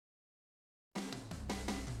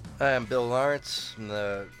Hi, I'm Bill Lawrence. I'm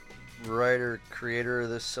the writer, creator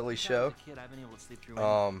of this silly show.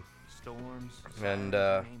 And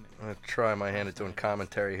I'm gonna try my hand at doing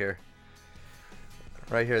commentary here.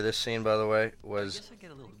 Right here, this scene, by the way, was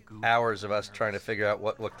hours of us trying to figure out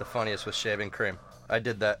what looked the funniest with shaving cream. I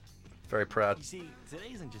did that. Very proud. You see,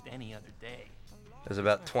 today isn't just any other day. There's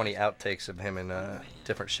about 20 outtakes of him in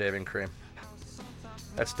different shaving cream.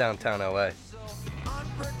 That's downtown LA.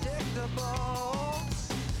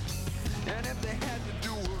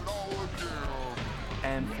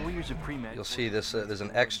 And 4 years of pre-med. You'll see this. There's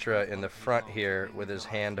an extra in the front here with his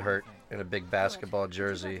hand hurt in a big basketball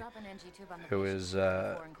jersey, who is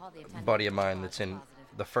a buddy of mine that's in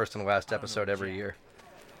the first and last episode every year.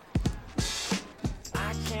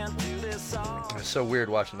 It's so weird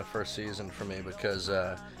watching the first season for me because,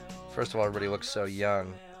 first of all, everybody looks so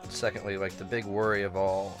young. And secondly, like the big worry of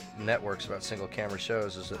all networks about single camera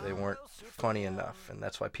shows is that they weren't funny enough, and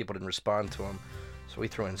that's why people didn't respond to them. So we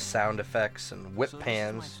threw in sound effects and whip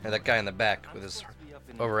pans. And that guy in the back with his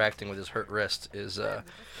overacting with his hurt wrist is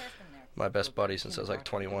my best buddy since I was like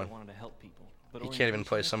 21. He can't even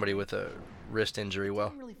play somebody with a wrist injury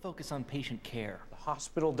well. Really focus on patient care. The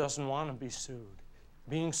hospital doesn't want to be sued.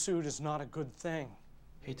 Being sued is not a good thing.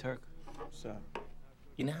 Hey, Turk. So,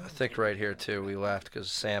 You know, I think right here too we laughed because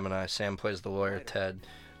Sam plays the lawyer, Ted,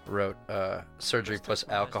 wrote surgery plus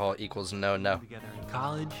alcohol equals no. together in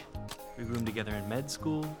college, we roomed together in med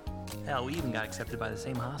school. Hell, we even got accepted by the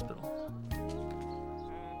same hospital.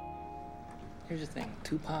 Here's the thing: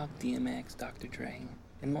 Tupac, DMX, Dr. Dre,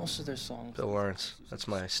 and most of their songs. Bill Lawrence, that's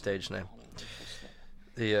my stage name.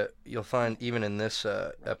 You'll find even in this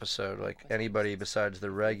episode, like anybody besides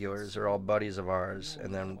the regulars are all buddies of ours,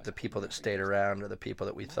 and then the people that stayed around are the people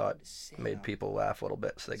that we thought made people laugh a little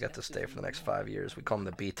bit, so they got to stay for the next 5 years. We call them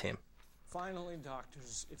the B team. finally,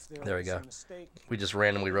 doctors, if There we is go. a mistake, We just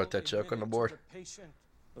randomly wrote that joke on the board.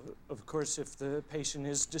 Of course, if the patient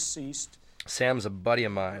is deceased, Sam's a buddy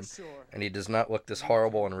of mine, and he does not look this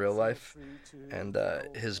horrible in real life. And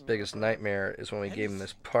his biggest nightmare is when we gave him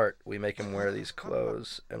this part, we make him wear these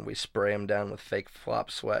clothes, and we spray him down with fake flop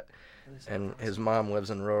sweat. And his mom lives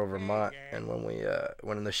in rural Vermont, and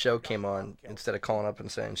when the show came on, instead of calling up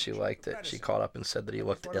and saying she liked it, she called up and said that he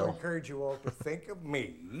looked I want to ill. encourage you all to think of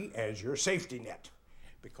me as your safety net,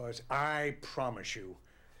 because I promise you,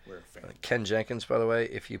 we're a family. Ken Jenkins, by the way,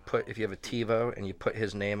 if you have a TiVo and you put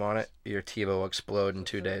his name on it, your TiVo will explode in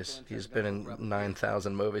 2 days. He's been in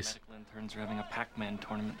 9,000 movies. Medical interns are having a Pac-Man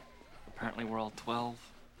tournament. Apparently, we're all 12.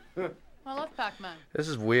 I love Pac-Man. This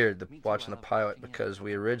is weird, watching the pilot, because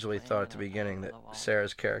we originally thought at the beginning that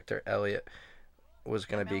Sarah's character, Elliot, was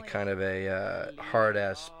going to be kind of a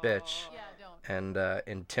hard-ass bitch and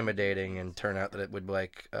intimidating, and turn out that it would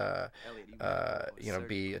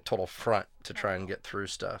be a total front to try and get through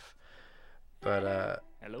stuff. But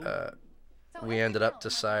we ended up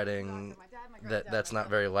deciding that that's not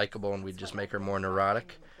very likable, and we'd just make her more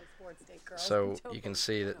neurotic. So you can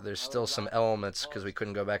see that there's still some elements, because we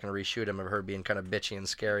couldn't go back and reshoot them, of her being kind of bitchy and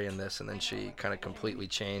scary in this, and then she kind of completely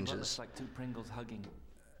changes Like two Pringles hugging.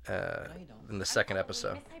 in the second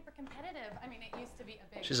episode. It's hyper-competitive. I mean, it used to be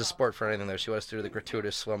a big She's a sport for anything, though. She wants to do the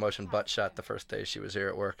gratuitous slow-motion butt shot the first day she was here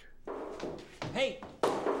at work. Hey,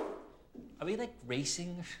 are we like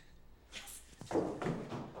racing?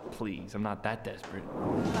 Please, I'm not that desperate.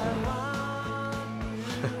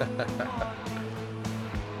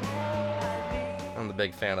 I'm the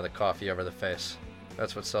big fan of the coffee over the face.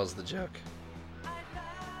 That's what sells the joke.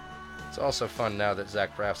 It's also fun now that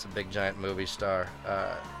Zach Braff's a big giant movie star,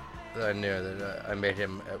 that I knew that I made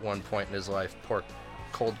him at one point in his life pour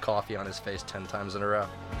cold coffee on his face 10 times in a row.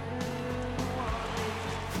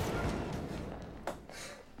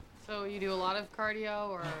 So you do a lot of cardio,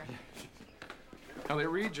 or?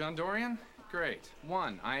 Elliot Reed, John Dorian? Great.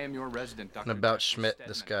 One, I am your resident doctor. And about Schmidt,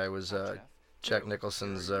 this guy was Jack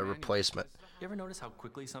Nicholson's replacement. You ever notice how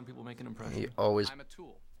quickly some people make an impression? He always, I'm a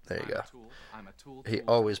tool. there you I'm go. a tool. I'm a tool. He tool,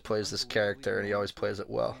 always tool, plays this tool, character, tool, and he always plays it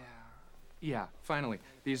well. Yeah, finally.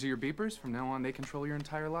 These are your beepers. From now on, they control your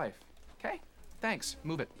entire life. Okay? Thanks.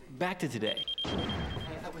 Move it. Back to today. Hey,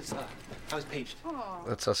 that was Paige.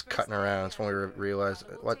 That's us cutting around. It's when we realized.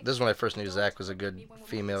 This is when I first knew Zach was a good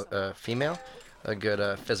a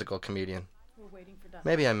good physical comedian.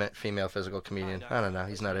 Maybe I meant female physical comedian. I don't know.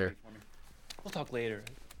 He's not here. We'll talk later.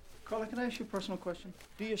 Carla, can I ask you a personal question?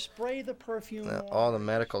 Do you spray the perfume? All the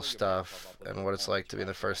medical stuff and what it's like to be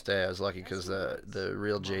the first day. I was lucky because the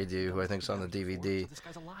real JD, who I think is on the DVD, This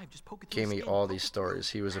guy's alive. Just poke it through gave the me skin. all these stories.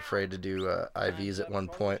 He was afraid to do IVs at one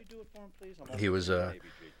point. He was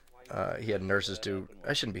He had nurses do.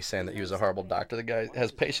 I shouldn't be saying that he was a horrible doctor. The guy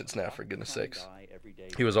has patience now, for goodness sakes.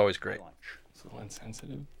 He was always great. It's a little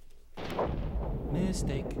insensitive.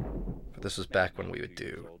 Mistake. But this was back when we would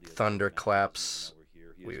do thunderclaps.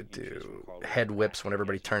 We would do head whips when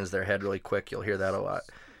everybody turns their head really quick. You'll hear that a lot.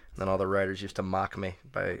 And then all the writers used to mock me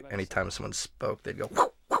by any time someone spoke, they'd go.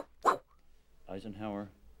 Eisenhower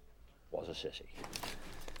was a sissy.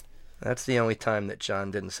 That's the only time that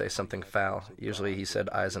John didn't say something foul. Usually he said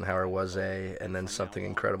Eisenhower was a, and then something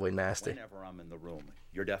incredibly nasty. Whenever I'm in the room,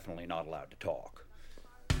 you're definitely not allowed to talk.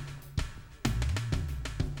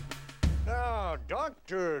 Now,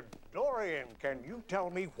 Dr. Dorian, can you tell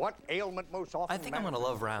me what ailment most often I think I'm gonna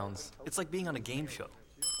love rounds. It's like being on a game show.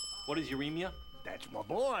 What is uremia? That's my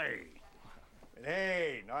boy. And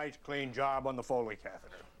hey, nice clean job on the Foley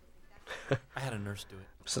catheter. I had a nurse do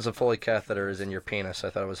it. Since a Foley catheter is in your penis, I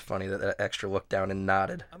thought it was funny that that extra looked down and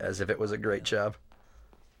nodded, as if it was a great job.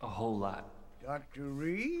 A whole lot. Dr.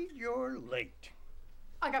 Reed, you're late.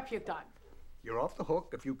 I got puked on. You're off the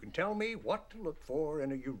hook if you can tell me what to look for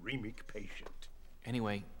in a uremic patient.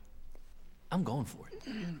 Anyway, I'm going for it.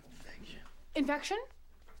 Infection?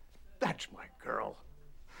 That's my girl.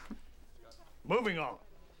 Moving on.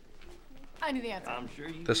 I knew the answer. I'm sure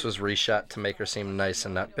you. This was reshot to make her seem nice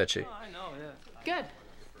and not bitchy. I know, yeah. Good.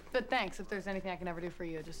 But thanks. If there's anything I can ever do for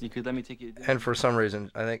you, just. You could let me take you to dinner. And for some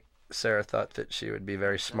reason, I think Sarah thought that she would be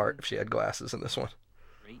very smart if she had glasses in this one.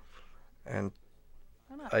 Great. And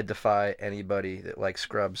I defy anybody that likes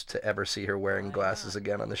Scrubs to ever see her wearing glasses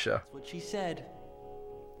again on the show. That's what she said.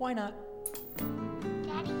 Why not?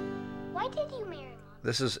 Daddy, why did you marry Mom?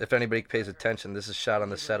 This is, if anybody pays attention, this is shot on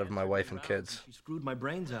the set of My Wife and Kids. She screwed my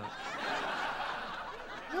brains out.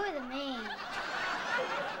 You're the man.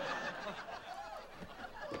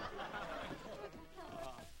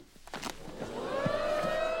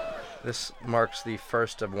 This marks the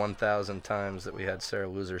first of 1,000 times that we had Sarah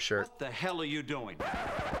lose her shirt. What the hell are you doing?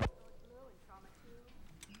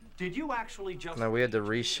 Did you actually just... Now, we had to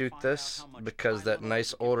reshoot this because that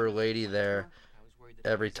nice older lady there,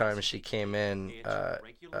 every time she came in,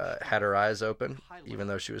 had her eyes open, even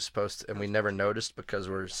though she was supposed to, and we never noticed because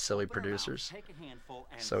we're silly producers.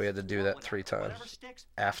 So we had to do that 3 times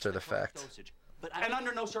after the fact. And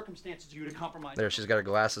under no circumstances are you to compromise... There, she's got her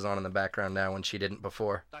glasses on in the background now when she didn't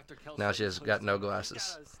before. Now she has got no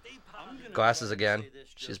glasses. Glasses again.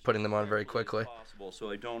 She's putting them on very quickly. So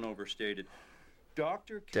I don't overstate it.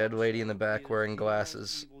 Dr. Dead lady in the back wearing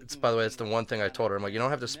glasses. It's, by the way, it's the one thing I told her. I'm like, you don't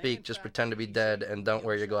have to speak, just pretend to be dead and don't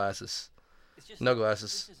wear your glasses. No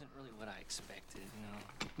glasses. This isn't really what I expected, you know.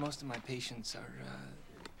 Most of my patients are,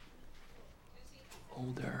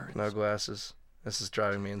 older. No glasses. This is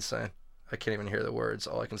driving me insane. I can't even hear the words.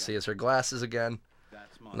 All I can see is her glasses again.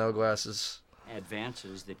 No glasses.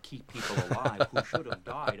 Advances that keep people alive who should have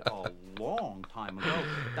died a long time ago,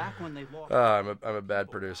 back when they lost... I'm a bad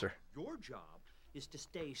producer. Your job is to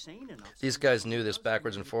stay sane enough... These guys knew this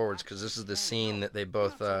backwards and forwards because this is the scene that they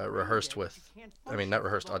both rehearsed with. I mean, not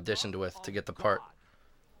rehearsed, auditioned with to get the part.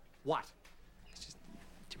 What? It's just,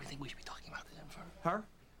 do we think we should be talking about this info? Her?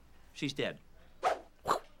 She's dead.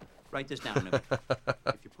 Write this down, Nick.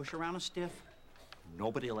 If you push around a stiff,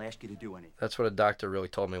 nobody will ask you to do anything. That's what a doctor really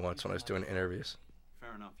told me once when I was doing interviews.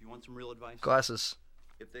 Fair enough. You want some real advice? Glasses.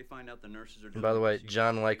 If they find out the nurses are... And by the way,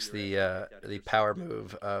 John likes the power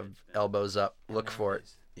move of elbows up. Look for it.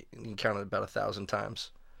 You can count it about 1,000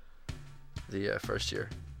 times. The first year.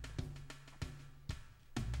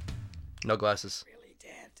 No glasses.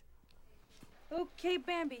 Okay,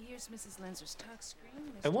 Bambi, here's Mrs. Lenzer's tuck screen.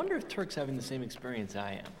 I wonder if Turk's having the same experience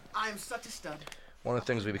I am. I'm such a stud. One of the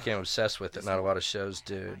things we became obsessed with that not a lot of shows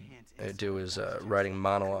do is writing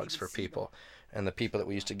monologues for people. And the people that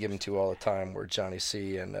we used to give them to all the time were Johnny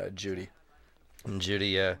C. and Judy. And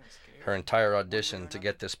Judy, her entire audition to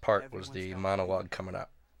get this part was the monologue coming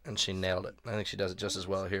up. And she nailed it. I think she does it just as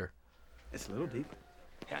well here. It's a little deep.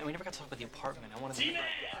 Yeah, we never got to talk about the apartment. I want to...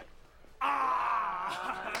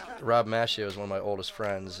 Rob Maschio is one of my oldest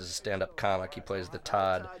friends. He's a stand-up comic. He plays the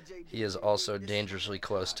Todd. He is also dangerously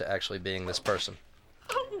close to actually being this person.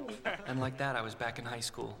 And like that, I was back in high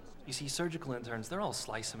school. You see, surgical interns, they're all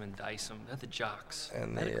slice them and dice them. They're the jocks.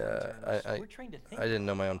 And I didn't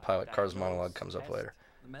know my own pilot car's monologue comes up later.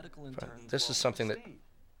 The medical interns... This is something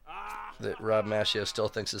that Rob Maschio still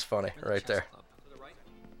thinks is funny, right there.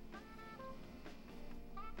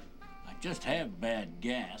 I just have bad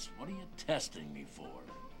gas. What are you testing me for?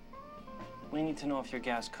 We need to know if your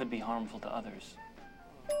gas could be harmful to others.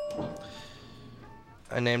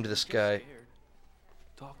 I named this guy...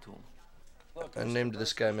 Talk to him. I named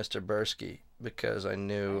this guy Mr. Bursky because I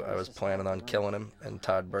knew I was planning on killing him, and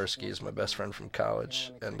Todd Bursky is my best friend from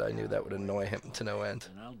college, and I knew that would annoy him to no end.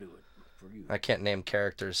 And I'll do it for you. I can't name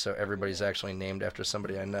characters, so everybody's actually named after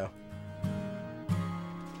somebody I know.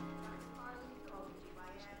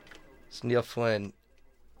 It's Neil Flynn.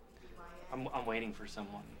 I'm waiting for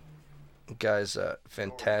someone. Guy's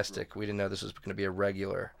fantastic. We didn't know this was going to be a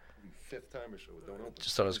regular. Fifth time or so, don't open.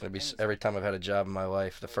 Just thought it was going to be every time I've had a job in my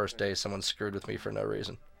life. The first day, someone screwed with me for no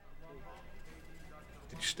reason.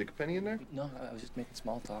 Did you stick a penny in there? No, I was just making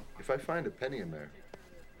small talk. If I find a penny in there,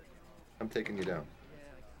 I'm taking you down.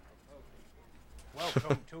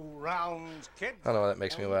 Welcome to Rounds, kids. I don't know why that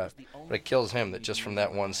makes me laugh, but it kills him that just from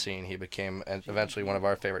that one scene he became eventually one of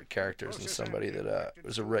our favorite characters and somebody that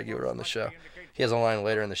was a regular on the show. He has a line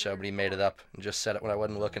later in the show, but he made it up and just said it when I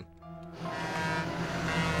wasn't looking.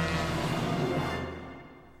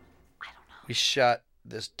 We shot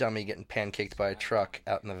this dummy getting pancaked by a truck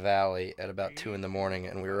out in the valley at about 2 in the morning,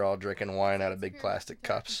 and we were all drinking wine out of big plastic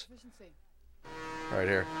cups. Right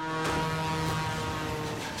here.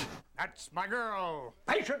 That's my girl.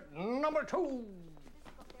 Patient number 2.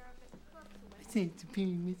 The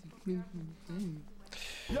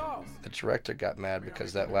director got mad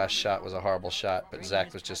because that last shot was a horrible shot, but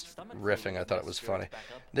Zach was just riffing. I thought it was funny.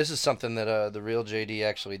 This is something that the real JD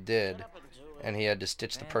actually did, and he had to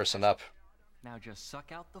stitch the person up. Now just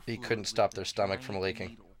suck out the He fluid couldn't with stop their this stomach giant from leaking.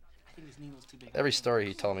 needle. I think his needle's too big. Every story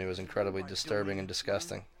he told me was incredibly disturbing and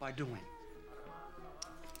disgusting. By doing.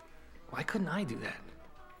 Why couldn't I do that?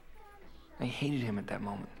 I hated him at that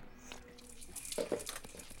moment.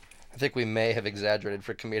 I think we may have exaggerated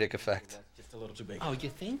for comedic effect. Just a little too big. Oh, you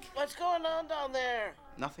think? What's going on down there?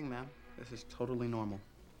 Nothing, ma'am. This is totally normal.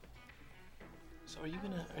 So are you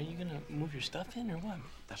gonna move your stuff in or what?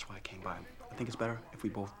 That's why I came by. I think it's better if we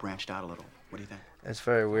both branched out a little. What do you think? It's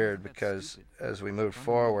very weird because as we moved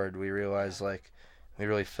forward, we realized like we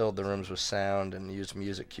really filled the rooms with sound and used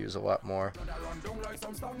music cues a lot more.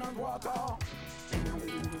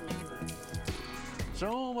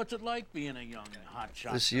 So, what's it like being a young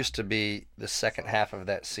hotshot? This used to be the second half of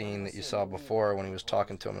that scene that you saw before when he was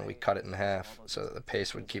talking to him, and we cut it in half so that the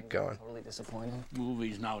pace would keep going. Totally disappointing.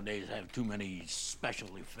 Movies nowadays have too many special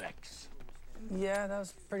effects. Yeah, that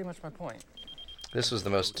was pretty much my point. This was the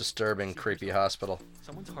most disturbing, creepy hospital.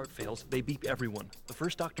 Someone's heart fails, they beep everyone. The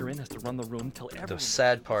first doctor in has to run the room, tell everyone. The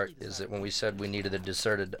sad part is that when we said we needed a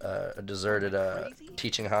deserted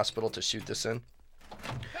teaching hospital to shoot this in,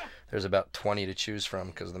 there's about 20 to choose from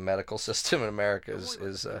because the medical system in America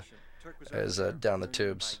is down the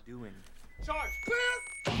tubes.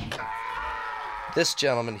 This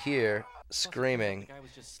gentleman here, screaming,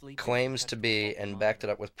 claims to be, and backed it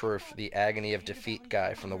up with proof, the agony of defeat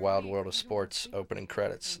guy from the Wild World of Sports opening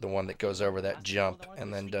credits, the one that goes over that jump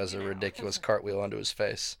and then does a ridiculous cartwheel onto his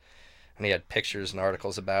face. And he had pictures and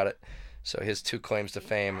articles about it. So his 2 claims to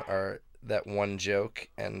fame are that one joke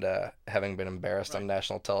and having been embarrassed on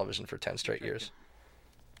national television for 10 straight years.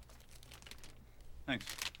 Thanks.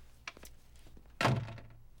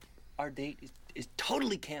 Our date is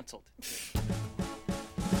totally canceled.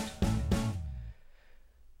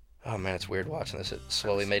 Oh man, it's weird watching this. It's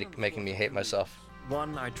slowly making me hate myself.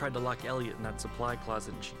 One, I tried to lock Elliot in that supply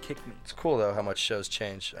closet and she kicked me. It's cool though how much shows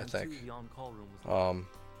change, I think. Two, the on-call room was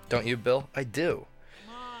Don't you, Bill? I do.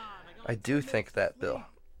 I do think that, Bill.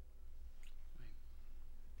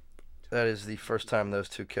 That is the first time those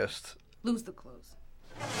 2 kissed. Lose the clothes.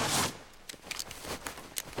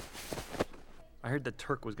 I heard that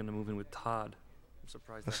Turk was gonna move in with Todd. I'm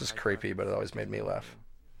surprised. This that is guy creepy, tried but to- it always made me laugh.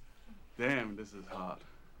 Damn, this is hot.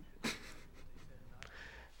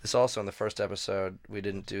 This also, in the first episode, we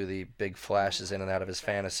didn't do the big flashes in and out of his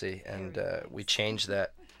fantasy, and we changed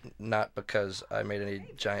that, not because I made any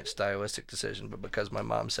giant stylistic decision, but because my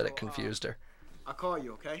mom said it confused her. I'll call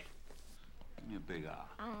you, okay? Give me a big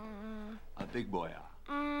a big boy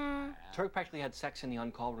Turk practically had sex in the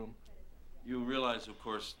on-call room. You realize, of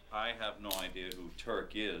course, I have no idea who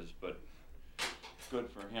Turk is, but good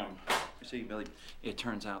for him. You see, Billy, it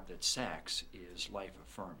turns out that sex is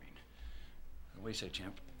life-affirming. What do you say,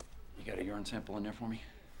 champ? You got a urine sample in there for me?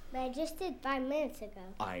 But I just did 5 minutes ago.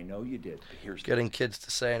 I know you did, but here's Getting kids to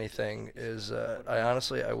say anything is,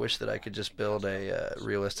 I wish that I could just build a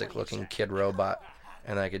realistic-looking kid robot,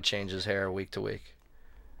 and I could change his hair week to week.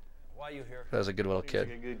 Why are you here? That was a good little kid.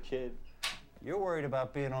 You're a good kid. You're worried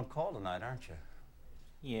about being on call tonight, aren't you?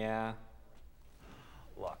 Yeah.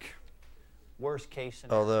 Look, worst case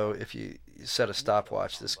scenario. Although, if you set a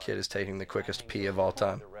stopwatch, this kid is taking the quickest pee of all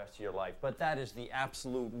time. The rest of your life, but that is the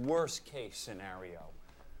absolute worst case scenario.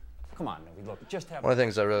 Come on, Novi, look, just have... One of the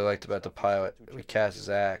things I really liked about the pilot, we cast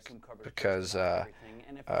Zach because, you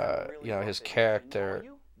know, his character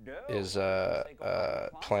is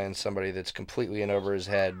playing somebody that's completely in over his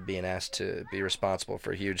head, being asked to be responsible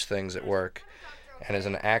for huge things at work. And as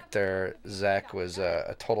an actor, Zach was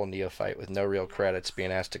a total neophyte with no real credits,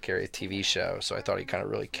 being asked to carry a TV show. So I thought he kind of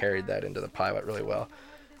really carried that into the pilot really well.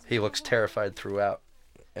 He looks terrified throughout,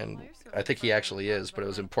 and I think he actually is, but it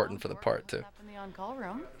was important for the part too. In the on-call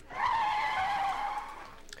room.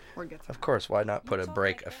 Of course, why not put a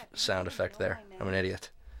break sound effect there? I'm an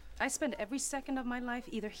idiot. I spend every second of my life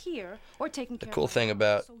either here or taking care The cool thing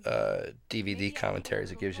about DVD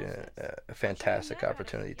commentaries, it gives you a fantastic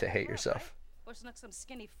opportunity to hate yourself. or snuck some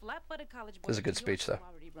skinny, flat-butted college boy. This is a good speech, though.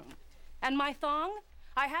 And my thong?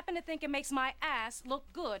 I happen to think it makes my ass look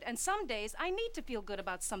good, and some days I need to feel good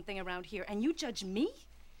about something around here, and you judge me?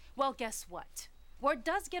 Well, guess what? Word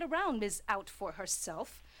does get around Ms. Out for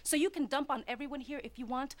herself, so you can dump on everyone here if you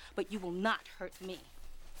want, but you will not hurt me.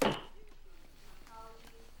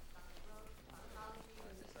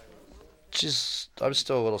 I'm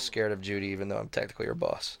still a little scared of Judy, even though I'm technically her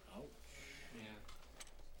boss.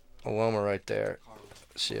 Aloma right there.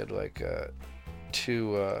 She had like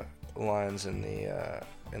 2 lines in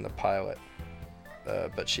the pilot,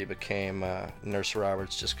 but she became Nurse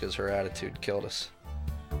Roberts just because her attitude killed us.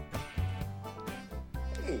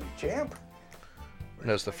 Hey, champ. And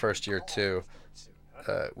it was the first year too.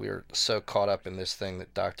 We were so caught up in this thing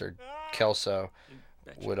that Dr. Kelso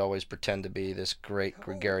would always pretend to be this great,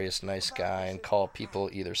 gregarious, nice guy and call people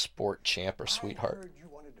either sport, champ, or sweetheart.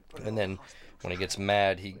 And then when he gets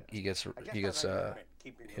mad, he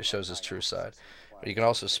shows his true side. But you can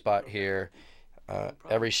also spot here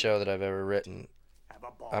every show that I've ever written.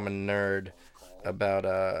 I'm a nerd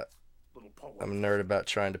about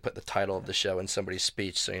trying to put the title of the show in somebody's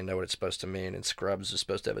speech so you know what it's supposed to mean. And Scrubs is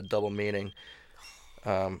supposed to have a double meaning.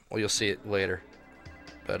 Well, you'll see it later.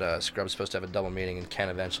 But Scrubs is supposed to have a double meaning, and Ken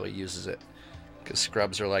eventually uses it. Because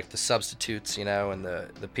Scrubs are like the substitutes, you know, and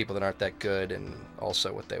the people that aren't that good, and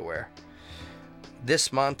also what they wear. This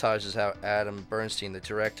montage is how Adam Bernstein, the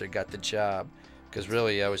director, got the job. Because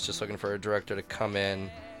really, I was just looking for a director to come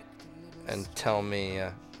in and tell me.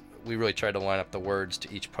 We really tried to line up the words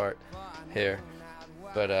to each part here.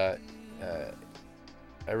 But I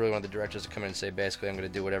really wanted the directors to come in and say, basically, I'm going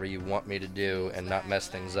to do whatever you want me to do and not mess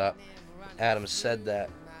things up. Adam said that,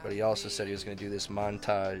 but he also said he was going to do this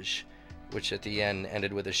montage, which at the end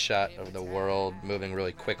ended with a shot of the world moving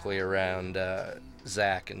really quickly around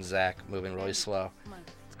Zach, and Zach moving really slow.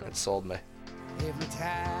 It sold me. Every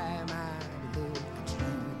time I look at you.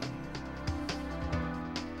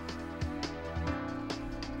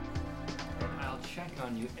 I'll check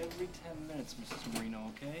on you every 10 minutes, Mrs.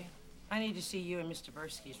 Marino, okay? I need to see you in Mr.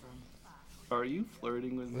 Bursky's room. Are you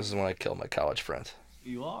flirting with me? This is when I killed my college friend.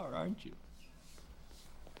 You are, aren't you?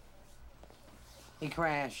 He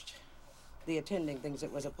crashed. The attending thinks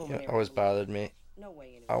it was a pulmonary. It always bothered me. No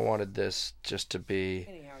way. I wanted this just to be,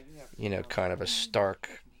 you know, kind of a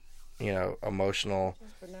stark, you know, emotional,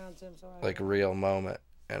 like real moment.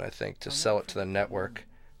 And I think to sell it to the network,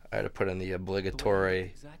 I had to put in the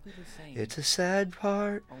obligatory, it's a sad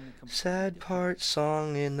part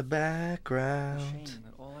song in the background.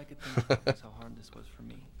 All I could think of was how hard this was for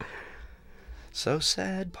me. So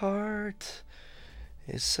sad part.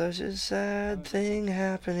 It's such a sad thing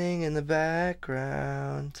happening in the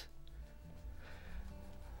background.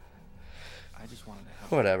 I just wanted to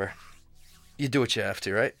help. Whatever. You do what you have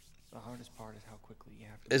to, right? The hardest part is how quickly you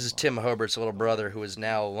have to. This is Tim Hobart's little brother, who is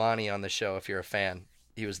now Lonnie on the show, if you're a fan.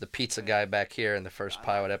 He was the pizza guy back here in the first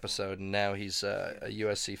pilot episode, and now he's a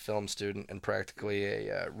USC film student and practically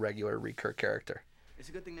a regular recur character. It's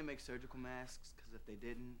a good thing they make surgical masks, because if they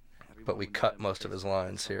didn't... But we cut most of his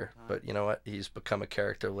lines here. But you know what? He's become a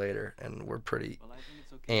character later, and we're pretty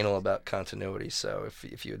anal about continuity, so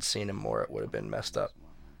if you had seen him more, it would have been messed up.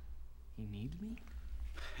 You need me?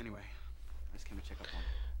 Anyway, I just came to check up on you.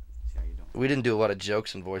 See how you doing. We didn't do a lot of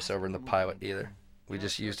jokes and voiceover in the pilot either. We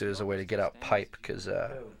just used it as a way to get out pipe, because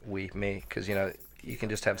because you know, you can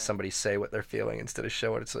just have somebody say what they're feeling instead of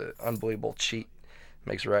show it. It's an unbelievable cheat.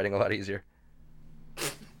 Makes writing a lot easier.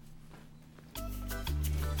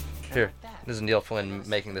 Here, this is Neil Flynn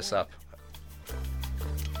making this up.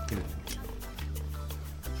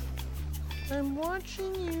 I'm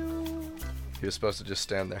watching you. He was supposed to just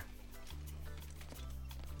stand there.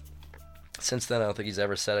 Since then, I don't think he's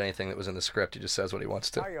ever said anything that was in the script. He just says what he wants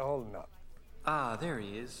to. How you holding up? Ah, there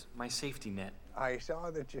he is. My safety net. I saw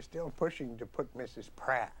that you're still pushing to put Mrs.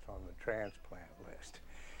 Pratt on the transplant list.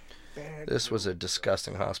 This was a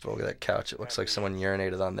disgusting hospital. Look at that couch. It looks like someone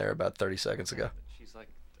urinated on there about 30 seconds ago. She's like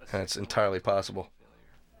and it's entirely possible.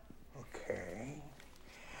 Okay.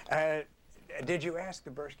 Did you ask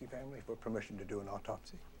the Bursky family for permission to do an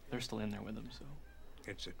autopsy? They're still in there with him, so.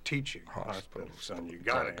 It's a teaching hospital, son. You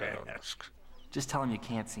gotta ask. Just tell him you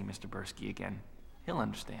can't see Mr. Bursky again. He'll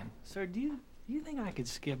understand. Sir, do you think I could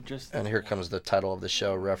skip just... And here comes the title of the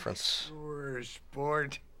show reference. Sure,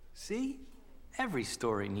 sport. See? Every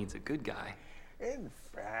story needs a good guy. In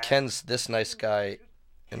fact... Ken's this nice guy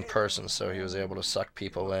in person, so he was able to suck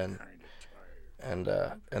people in. And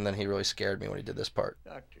then he really scared me when he did this part.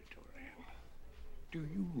 Dr. Dorian, do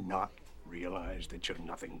you not realize that you're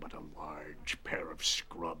nothing but a large pair of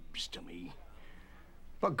scrubs to me?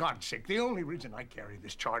 For God's sake, the only reason I carry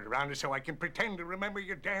this chart around is so I can pretend to remember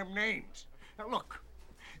your damn names. Now look,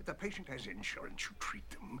 if the patient has insurance, you treat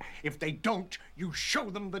them. If they don't, you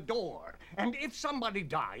show them the door. And if somebody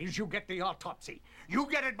dies, you get the autopsy. You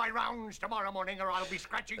get it by rounds tomorrow morning, or I'll be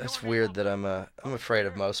scratching your That's weird that I'm afraid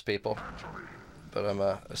of most people, but I'm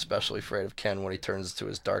especially afraid of Ken when he turns to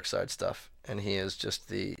his dark side stuff, and he is just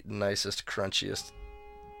the nicest, crunchiest,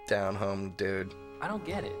 down-home dude. I don't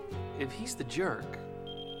get it. If he's the jerk,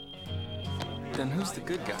 then who's the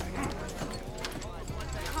good guy?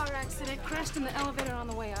 Car accident, crashed in the elevator on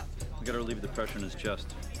the way up. We gotta relieve the pressure in his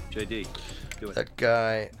chest. JD, do it. That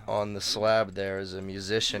guy on the slab there is a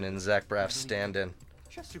musician in Zach Braff's stand-in.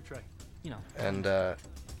 Chest tube tray. You know. And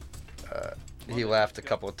he laughed a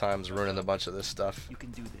couple of times, ruining a bunch of this stuff. You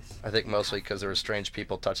can do this. I think mostly because there were strange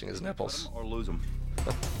people touching his nipples. Or lose him.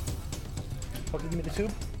 Okay, give me the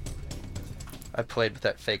tube. I played with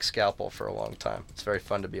that fake scalpel for a long time. It's very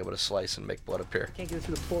fun to be able to slice and make blood appear. Can't get it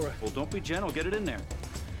through the flora. Well, don't be gentle. Get it in there.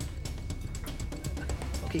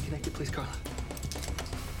 Okay, connect it, please, Carla.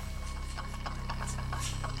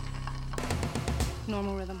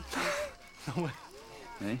 Normal rhythm. No way.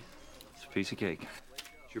 Hey, it's a piece of cake.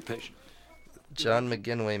 It's your patient. John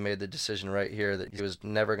McGinley made the decision right here that he was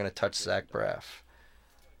never going to touch Zach Braff.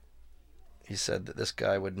 He said that this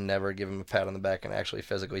guy would never give him a pat on the back and actually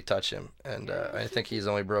physically touch him. And I think he's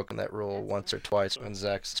only broken that rule once or twice when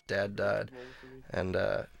Zach's dad died. And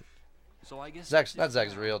not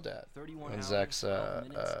Zach's real dad. When Zach's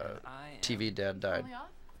TV dad died.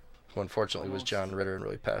 Who unfortunately was John Ritter and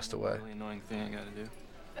really passed away. Really annoying thing I gotta do.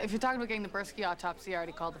 If you're talking about getting the Bursky autopsy, I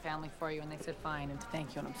already called the family for you, and they said fine, and to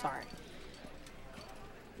thank you, and I'm sorry.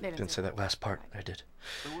 They Didn't say that last part. I did.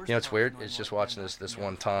 You know, it's weird. It's just watching this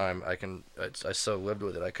one time. I so lived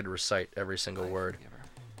with it. I could recite every single word.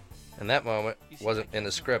 And that moment wasn't in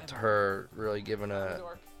the script. Her really giving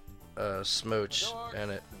a smooch, and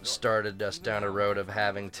it started us down a road of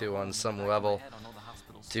having to, on some level,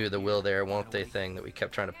 do the will there, won't they thing that we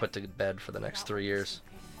kept trying to put to bed for the next 3 years.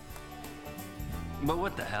 But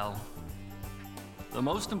what the hell? The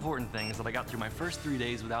most important thing is that I got through my first 3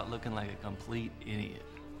 days without looking like a complete idiot.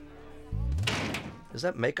 Is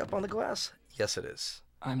that makeup on the glass? Yes, it is.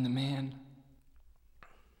 I'm the man.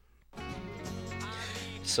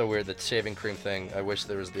 So weird, that shaving cream thing. I wish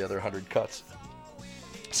there was the other 100 cuts.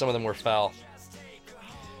 Some of them were foul.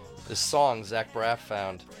 This song Zach Braff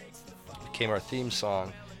found became our theme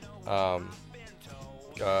song. The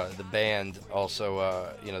band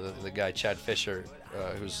also, the guy Chad Fisher,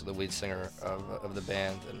 who's the lead singer of the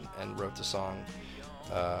band and wrote the song,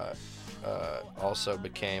 also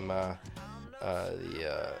became the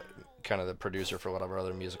kind of the producer for a lot of our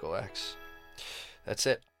other musical acts. That's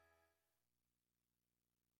it.